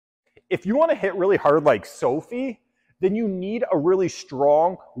If you want to hit really hard like Sophie, then you need a really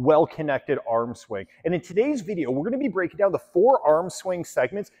strong, well-connected arm swing. And in today's video, we're going to be breaking down the 4 arm swing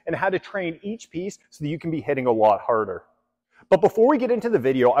segments and how to train each piece so that you can be hitting a lot harder. But before we get into the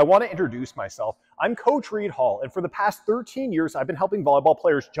video, I want to introduce myself. I'm Coach Reed Hall, and for the past 13 years, I've been helping volleyball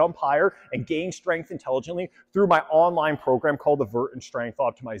players jump higher and gain strength intelligently through my online program called the Vert and Strength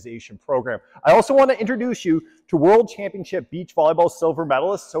Optimization Program. I also want to introduce you to World Championship Beach Volleyball silver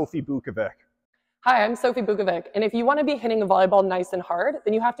medalist Sophie Bukovic. Hi, I'm Sophie Bukovic, and if you want to be hitting a volleyball nice and hard,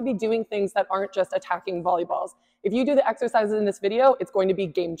 then you have to be doing things that aren't just attacking volleyballs. If you do the exercises in this video, it's going to be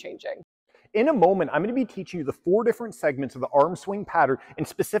game-changing. In a moment, I'm going to be teaching you the 4 different segments of the arm swing pattern and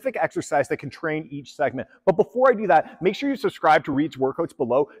specific exercise that can train each segment. But before I do that, make sure you subscribe to Reed's workouts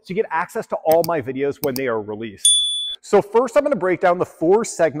below so you get access to all my videos when they are released. So first, I'm going to break down the 4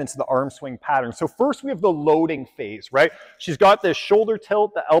 segments of the arm swing pattern. So first, we have the loading phase, right? She's got this shoulder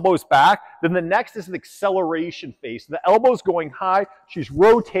tilt, the elbows back. Then the next is the acceleration phase. The elbows going high, she's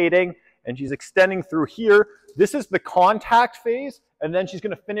rotating, and she's extending through here. This is the contact phase. And then she's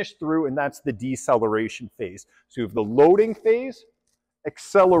going to finish through, and that's the deceleration phase. So you have the loading phase,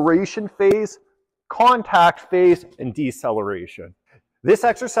 acceleration phase, contact phase, and deceleration. This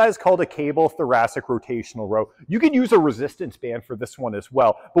exercise is called a cable thoracic rotational row. You can use a resistance band for this one as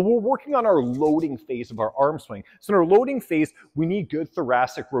well, but we're working on our loading phase of our arm swing. So in our loading phase, we need good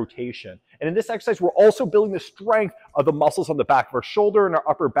thoracic rotation. And in this exercise, we're also building the strength of the muscles on the back of our shoulder and our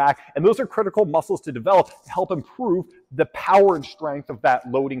upper back. And those are critical muscles to develop to help improve the power and strength of that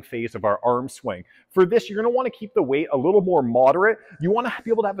loading phase of our arm swing. For this, you're going to want to keep the weight a little more moderate. You want to be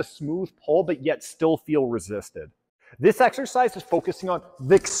able to have a smooth pull, but yet still feel resisted. This exercise is focusing on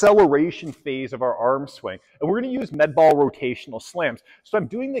the acceleration phase of our arm swing. And we're going to use med ball rotational slams. So I'm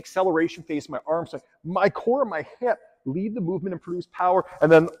doing the acceleration phase of my arm swing. My core and my hip lead the movement and produce power. And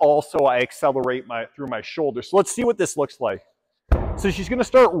then also I accelerate through my shoulder. So let's see what this looks like. So she's going to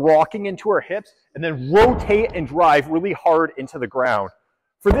start rocking into her hips and then rotate and drive really hard into the ground.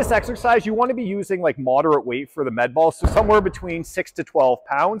 For this exercise, you want to be using like moderate weight for the med ball. So somewhere between 6 to 12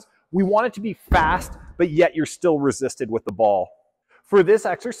 pounds. We want it to be fast, but yet you're still resisted with the ball. For this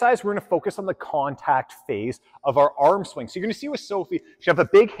exercise, we're going to focus on the contact phase of our arm swing. So you're going to see with Sophie, she has a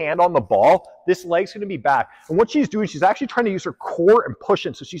big hand on the ball. This leg's going to be back. And what she's doing, she's actually trying to use her core and push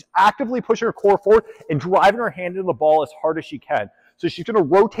in. So she's actively pushing her core forward and driving her hand into the ball as hard as she can. So she's going to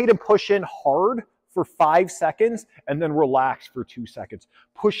rotate and push in hard for 5 seconds and then relax for 2 seconds.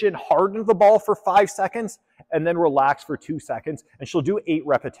 Push in hard into the ball for 5 seconds and then relax for 2 seconds. And she'll do 8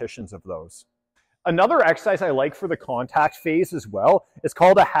 repetitions of those. Another exercise I like for the contact phase as well is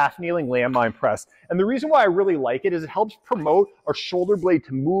called a half kneeling landmine press. And the reason why I really like it is it helps promote our shoulder blade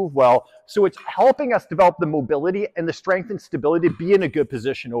to move well. So it's helping us develop the mobility and the strength and stability to be in a good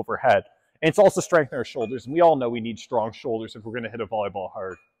position overhead. And it's also strengthening our shoulders. And we all know we need strong shoulders if we're going to hit a volleyball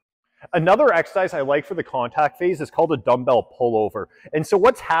hard. Another exercise I like for the contact phase is called a dumbbell pullover. And so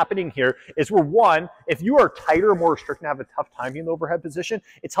what's happening here is if you are tighter or more restricted and have a tough time in the overhead position,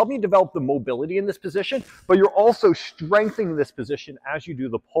 it's helping you develop the mobility in this position, but you're also strengthening this position as you do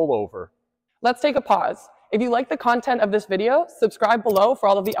the pullover. Let's take a pause. If you like the content of this video, subscribe below for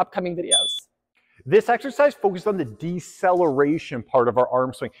all of the upcoming videos. This exercise focuses on the deceleration part of our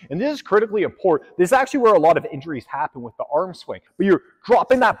arm swing. And this is critically important. This is actually where a lot of injuries happen with the arm swing. But you're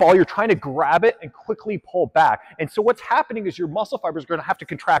dropping that ball, you're trying to grab it and quickly pull back. And so what's happening is your muscle fibers are going to have to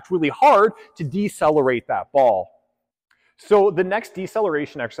contract really hard to decelerate that ball. So the next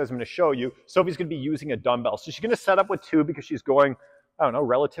deceleration exercise I'm going to show you, Sophie's going to be using a dumbbell. So she's going to set up with 2 because she's going, I don't know,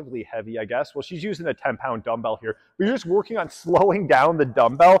 relatively heavy, I guess. Well, she's using a 10-pound dumbbell here. But you're just working on slowing down the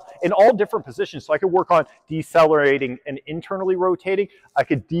dumbbell in all different positions. So I could work on decelerating and internally rotating. I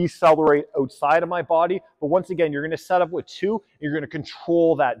could decelerate outside of my body. But once again, you're going to set up with 2. And you're going to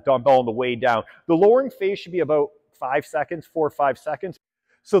control that dumbbell on the way down. The lowering phase should be about 5 seconds, 4 or 5 seconds.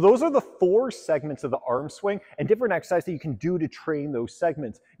 So those are the 4 segments of the arm swing and different exercises that you can do to train those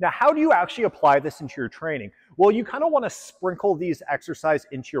segments. Now, how do you actually apply this into your training? Well, you kind of want to sprinkle these exercises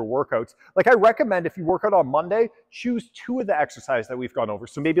into your workouts. Like I recommend if you work out on Monday, choose 2 of the exercises that we've gone over.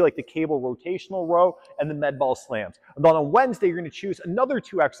 So maybe like the cable rotational row and the med ball slams. And then on Wednesday, you're going to choose another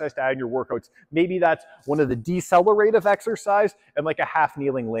 2 exercises to add in your workouts. Maybe that's one of the decelerative exercise and like a half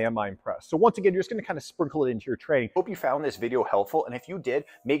kneeling landmine press. So once again, you're just going to kind of sprinkle it into your training. Hope you found this video helpful. And if you did,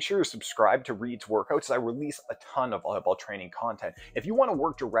 make sure you're subscribed to Reed's workouts as I release a ton of volleyball training content. If you want to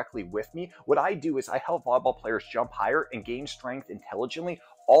work directly with me, what I do is I help volleyball players jump higher and gain strength intelligently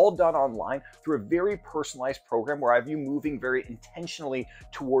all done online through a very personalized program where I have you moving very intentionally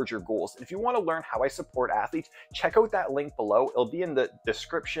towards your goals. And if you want to learn how I support athletes, check out that link below. It'll be in the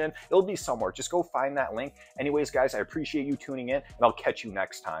description. It'll be somewhere. Just go find that link. Anyways, guys, I appreciate you tuning in, and I'll catch you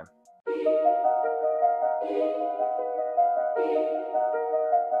next time.